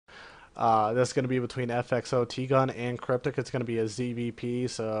That's going to be between FXOtgun and Cryptic. It's going to be a ZVP,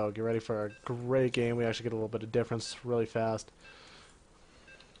 so get ready for a great game. We actually get a little bit of difference really fast.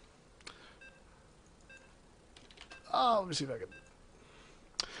 Oh, let me see if I can.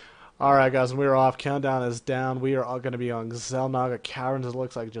 Alright guys, we are off. Countdown is down. We are all going to be on Xelnaga Caverns. It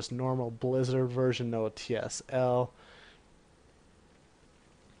looks like just normal Blizzard version, no TSL.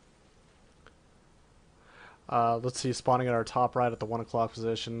 Let's see, spawning at our top right at the 1 o'clock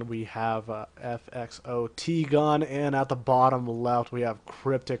position, we have FXOtgun, and at the bottom left, we have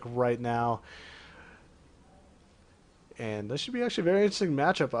Cryptic right now. And this should be actually a very interesting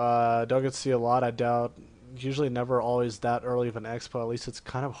matchup. Don't get to see a lot, I doubt. Usually never always that early of an expo. At least it's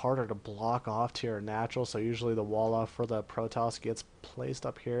kind of harder to block off to your natural, so usually the wall off for the Protoss gets placed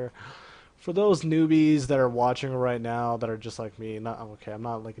up here. For those newbies that are watching right now that are just like me, I'm not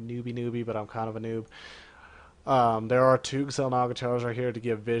like a newbie, but I'm kind of a noob. There are two Xelnaga towers right here to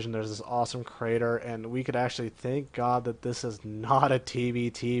give vision. There's this awesome crater, and we could actually thank God that this is not a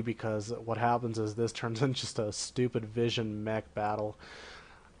TBT, because what happens is this turns into just a stupid vision mech battle.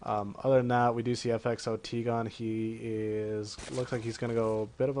 Other than that, we do see FXOtgun. Looks like he's going to go a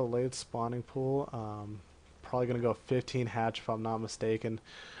bit of a late spawning pool. Probably going to go 15 hatch if I'm not mistaken.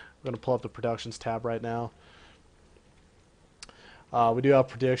 I'm going to pull up the productions tab right now. We do have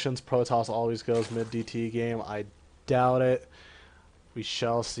predictions. Protoss always goes mid DT game. I doubt it. We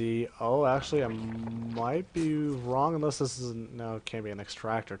shall see. Oh, actually, I might be wrong unless this isn't. No, it can't be an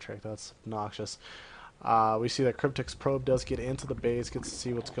extractor trick. That's obnoxious. We see that Cryptic's probe does get into the base, gets to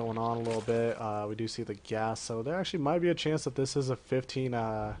see what's going on a little bit. We do see the gas, so there actually might be a chance that this is a 15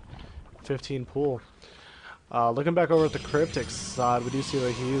 pool. Looking back over at the Cryptic side, we do see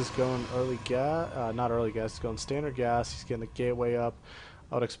that he is going early gas, not early gas, he's going standard gas. He's getting the gateway up.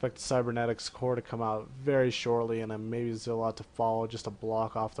 I would expect the Cybernetics core to come out very shortly, and then maybe Zilot to follow just to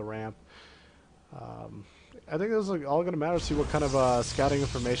block off the ramp. I think this is all going to matter to see what kind of scouting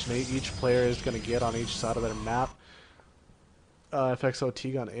information each player is going to get on each side of their map.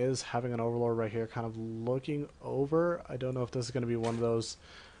 FXOtgun is having an overlord right here, kind of looking over. I don't know if this is going to be one of those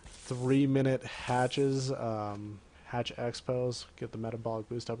 3-minute hatches, hatch expos. Get the metabolic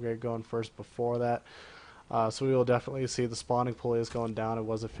boost upgrade going first before that. So we will definitely see the spawning pool is going down. It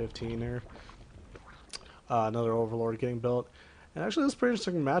was a 15er. Another overlord getting built. And actually, this is a pretty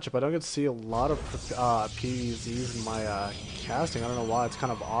interesting matchup. I don't get to see a lot of PVZs in my casting. I don't know why. It's kind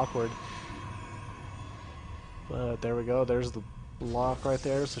of awkward. But there we go. There's the block right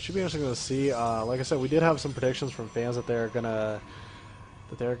there. So it should be interesting to see. Like I said, we did have some predictions from fans that they're gonna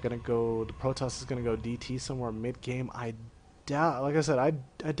go. The Protoss is gonna go DT somewhere mid game. I doubt. Like I said, I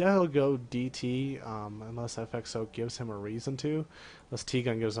doubt he'll go DT unless FXO gives him a reason to. Unless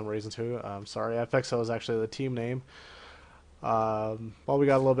T-Gun gives him a reason to. Sorry, FXO is actually the team name. While we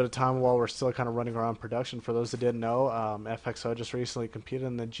got a little bit of time while we're still kind of running around production, for those that didn't know, FXO just recently competed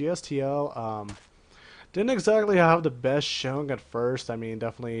in the GSTL. Didn't exactly have the best showing at first. I mean,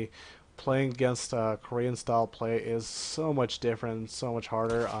 definitely playing against Korean style play is so much different, so much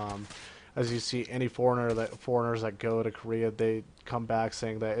harder. As you see, any foreigners that go to Korea, they come back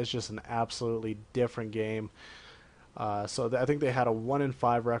saying that it's just an absolutely different game. So I think they had a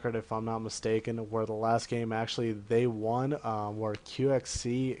 1-5 record, if I'm not mistaken, where the last game actually they won, where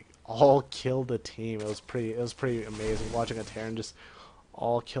QXC all killed the team. It was pretty amazing watching a Terran just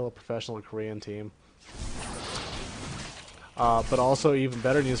all kill a professional Korean team. But also even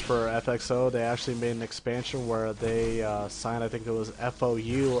better news for FXO, they actually made an expansion where they signed, I think it was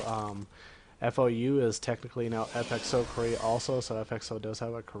FOU. FOU is technically now FXO Korea also, so FXO does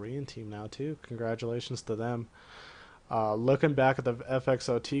have a Korean team now too. Congratulations to them. Looking back at the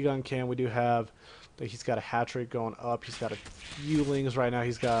FXOtgun cam, we do have that he's got a hatch rate going up. He's got a few lings right now.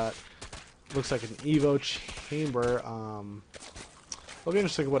 He's got, looks like an Evo chamber. It'll be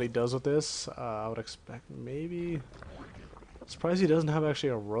interesting what he does with this. I would expect maybe. Surprised he doesn't have actually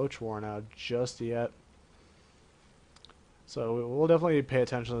a roach worn out just yet. So we'll definitely pay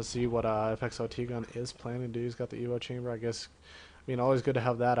attention to see what FXOtgun is planning to do. He's got the Evo chamber, I guess. I mean, always good to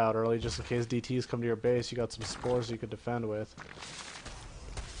have that out early, just in case DTs come to your base. You got some spores you could defend with.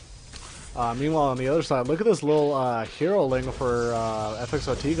 Meanwhile, on the other side, look at this little hero ling for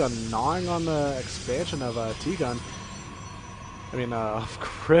FXOtgun gnawing on the expansion of T-Gun. I mean, of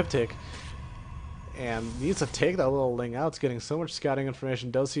Cryptic. And needs to take that little ling out. It's getting so much scouting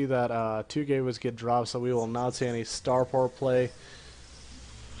information. Does see that 2 gateways get dropped, so we will not see any starport play.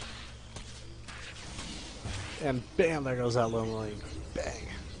 And bam, there goes that little ling.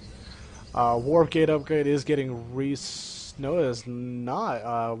 Bang. Warp gate upgrade is getting no, it is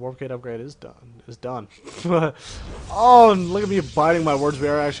not. Warp gate upgrade is done. Oh, and look at me biting my words. We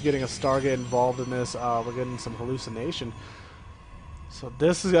are actually getting a Stargate involved in this. We're getting some hallucination. So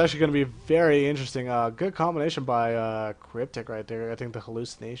this is actually going to be very interesting. Good combination by Cryptic right there. I think the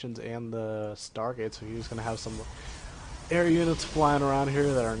hallucinations and the Stargate. So he's going to have some air units flying around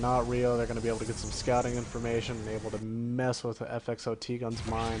here that are not real. They're going to be able to get some scouting information and able to mess with the FXOtgun's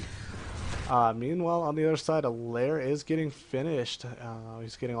mind. Meanwhile, on the other side, a lair is getting finished.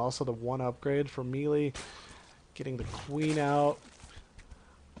 He's getting also the 1 upgrade for melee. Getting the queen out.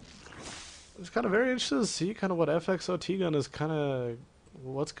 It's kind of very interesting to see kind of what FXOtgun is kind of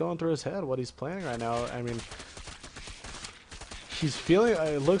what's going through his head, what he's planning right now. I mean, he's feeling.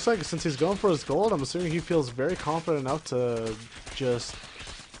 It looks like since he's going for his gold, I'm assuming he feels very confident enough to just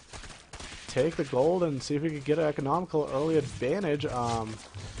take the gold and see if he could get an economical early advantage.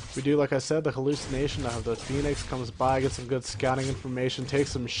 We do, like I said, the hallucination of the Phoenix comes by, gets some good scouting information,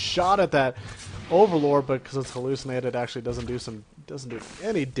 takes some shot at that Overlord, but because it's hallucinated, it actually doesn't do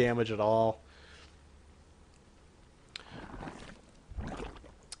any damage at all.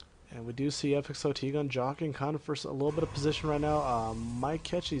 And we do see FXOtgun jockeying kind of for a little bit of position right now. Might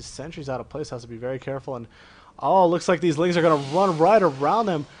catch these sentries out of place, has to be very careful. And oh, looks like these lings are going to run right around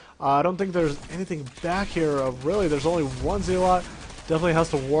them. I don't think there's anything back here. Really, there's only one Zealot. Definitely has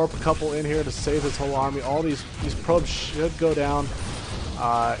to warp a couple in here to save his whole army. All these probes should go down,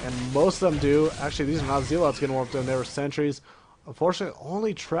 and most of them do. Actually, these are not Zealots getting warped in. They were sentries. Unfortunately,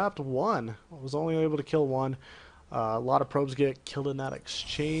 only trapped one. I was only able to kill one. A lot of probes get killed in that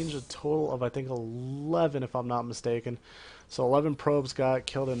exchange. A total of, I think, 11, if I'm not mistaken. So 11 probes got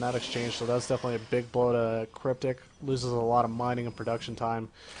killed in that exchange. So that's definitely a big blow to Cryptic. Loses a lot of mining and production time.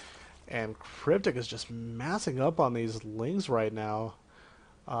 And Cryptic is just massing up on these lings right now.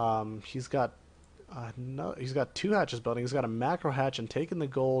 He's got 2 hatches building. He's got a macro hatch and taking the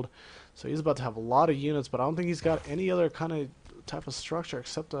gold. So he's about to have a lot of units, but I don't think he's got any other kind of type of structure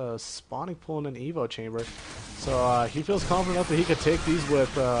except a spawning pool and an evo chamber. So he feels confident enough that he could take these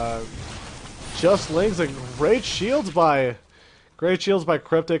with just lings. And great shields by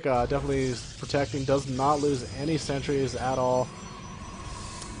Cryptic. Definitely protecting. Does not lose any sentries at all.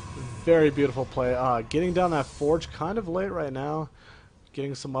 Very beautiful play. Getting down that forge kind of late right now.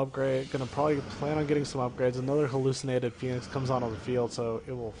 Getting some upgrade. Gonna probably plan on getting some upgrades. Another hallucinated Phoenix comes on the field, so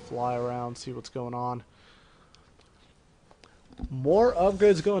it will fly around, see what's going on. More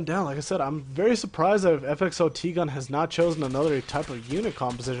upgrades going down. Like I said, I'm very surprised that FXOtgun has not chosen another type of unit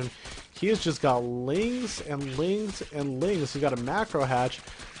composition. He has just got lings and lings and lings. He's got a macro hatch.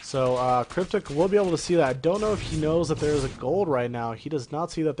 So Cryptic will be able to see that. I don't know if he knows that there is a gold right now. He does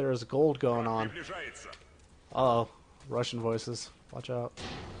not see that there is gold going on. Uh-oh. Russian voices. Watch out.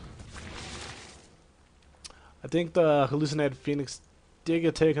 I think the hallucinated Phoenix did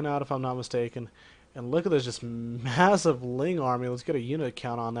get taken out, if I'm not mistaken. And look at this just massive ling army. Let's get a unit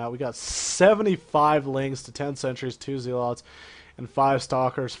count on that. We got 75 lings to 10 sentries, 2 zealots, and 5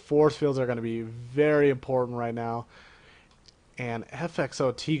 stalkers. Force fields are going to be very important right now. And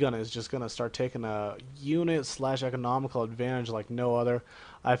FXOtgun is just going to start taking a unit/economical advantage like no other.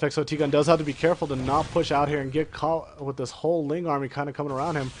 FXOtgun does have to be careful to not push out here and get caught with this whole ling army kind of coming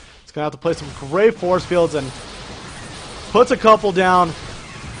around him. He's going to have to play some great force fields and puts a couple down.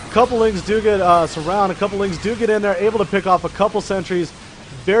 A couple lings do get surrounded. A couple lings do get in there, able to pick off a couple sentries.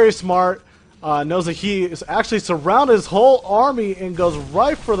 Very smart. Knows that he is actually surrounded his whole army and goes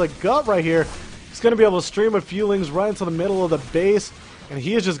right for the gut right here. He's going to be able to stream a few lings right into the middle of the base, and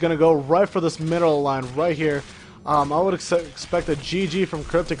he is just going to go right for this middle line right here. I would expect a GG from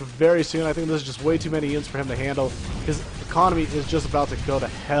Cryptic very soon. I think this is just way too many units for him to handle. His economy is just about to go to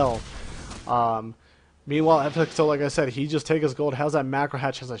hell. Meanwhile, FXO, like I said, he just takes his gold, has that macro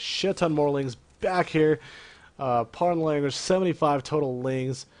hatch, has a shit ton more lings back here. Pardon the language, 75 total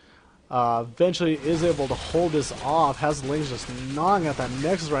lings. Eventually is able to hold this off, has lings just gnawing at that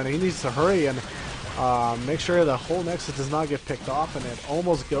nexus right now. He needs to hurry and make sure the whole nexus does not get picked off, and it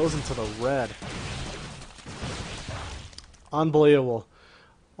almost goes into the red. Unbelievable.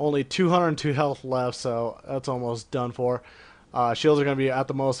 Only 202 health left, so that's almost done for. Shields are going to be at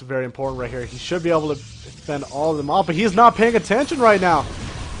the most very important right here. He should be able to defend all of them off, but he's not paying attention right now.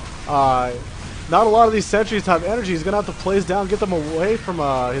 Not a lot of these sentries have energy. He's going to have to place down, get them away from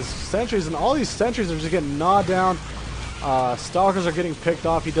his sentries, and all these sentries are just getting gnawed down. Stalkers are getting picked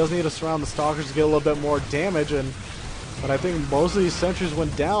off. He does need to surround the stalkers to get a little bit more damage, but I think most of these sentries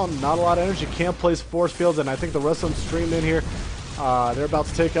went down. Not a lot of energy. Can't place force fields, and I think the rest of them streamed in here. They're about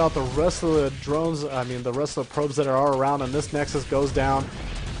to take out the rest of the drones, the rest of the probes that are around, and this nexus goes down.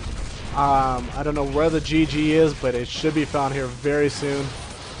 I don't know where the GG is, but it should be found here very soon.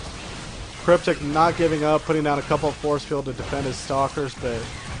 Cryptic not giving up, putting down a couple of force field to defend his stalkers, but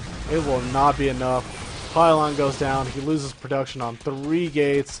it will not be enough. Pylon goes down. He loses production on 3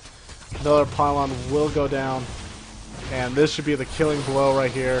 gates. Another pylon will go down. And this should be the killing blow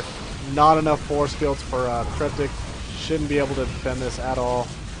right here. Not enough force fields for Cryptic. Shouldn't be able to defend this at all.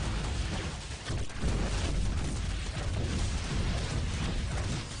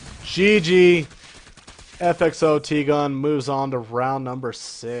 GG. FXOtgun moves on to round number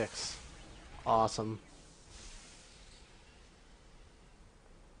 6. Awesome.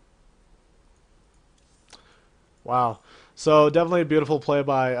 Wow. So definitely a beautiful play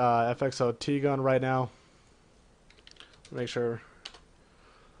by FXOtgun right now. Make sure.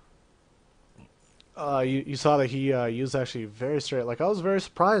 You saw that he used actually very straight. Like, I was very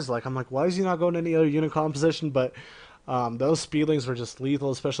surprised. Like, I'm like, why is he not going to any other unit composition? But those speedlings were just lethal,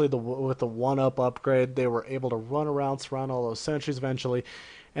 especially with the 1-up upgrade. They were able to run around, surround all those sentries eventually.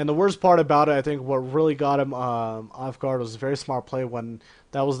 And the worst part about it, I think what really got him off guard was a very smart play when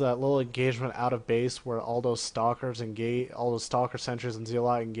that was that little engagement out of base where all those stalkers engage, all those stalker sentries and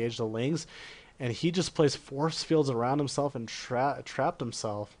Zealot engaged the lings. And he just placed force fields around himself and trapped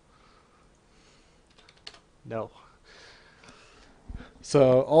himself. No.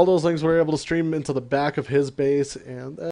 So all those lings were able to stream into the back of his base, and